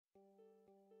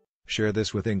Share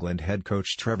this with England head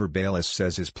coach Trevor Bayliss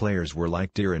says his players were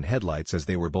like deer in headlights as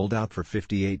they were bowled out for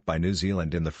 58 by New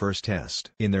Zealand in the first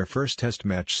test. In their first test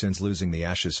match since losing the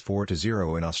Ashes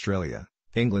 4-0 in Australia,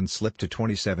 England slipped to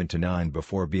 27-9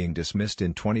 before being dismissed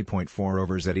in 20.4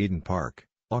 overs at Eden Park,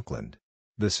 Auckland.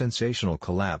 The sensational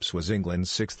collapse was England's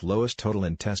sixth lowest total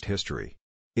in Test history.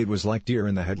 It was like deer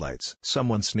in the headlights.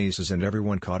 Someone sneezes and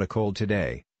everyone caught a cold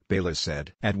today, Bayliss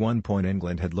said. At one point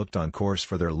England had looked on course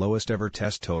for their lowest ever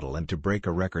Test total and to break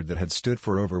a record that had stood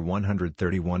for over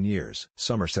 131 years.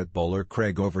 Somerset bowler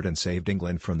Craig Overton saved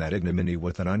England from that ignominy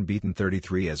with an unbeaten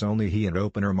 33 as only he and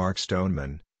opener Mark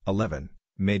Stoneman, 11,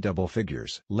 made double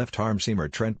figures. Left-arm seamer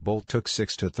Trent Boult took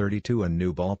 6-32 and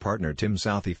new ball partner Tim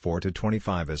Southee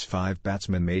 4-25 as 5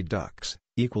 batsmen made ducks,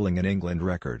 equaling an England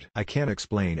record. "I can't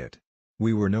explain it.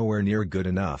 We were nowhere near good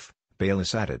enough,"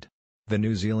 Bayliss added. "The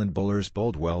New Zealand bowlers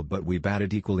bowled well but we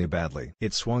batted equally badly.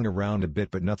 It swung around a bit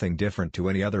but nothing different to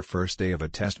any other first day of a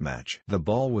Test match. The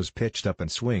ball was pitched up and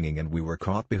swinging and we were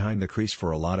caught behind the crease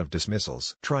for a lot of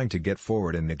dismissals. Trying to get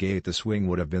forward and negate the swing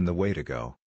would have been the way to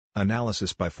go."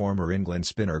 Analysis by former England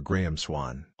spinner Graham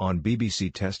Swan. On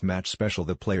BBC Test Match Special,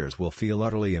 the players will feel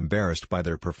utterly embarrassed by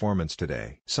their performance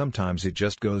today. "Sometimes it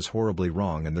just goes horribly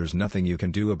wrong and there's nothing you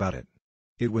can do about it.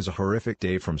 It was a horrific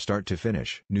day from start to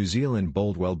finish." New Zealand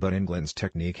bowled well but England's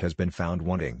technique has been found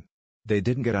wanting. "They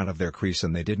didn't get out of their crease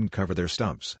and they didn't cover their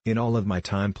stumps. In all of my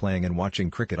time playing and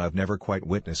watching cricket I've never quite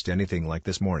witnessed anything like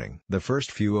this morning." The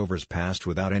first few overs passed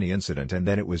without any incident and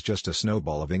then it was just a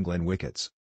snowball of England wickets.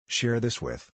 Share this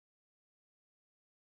with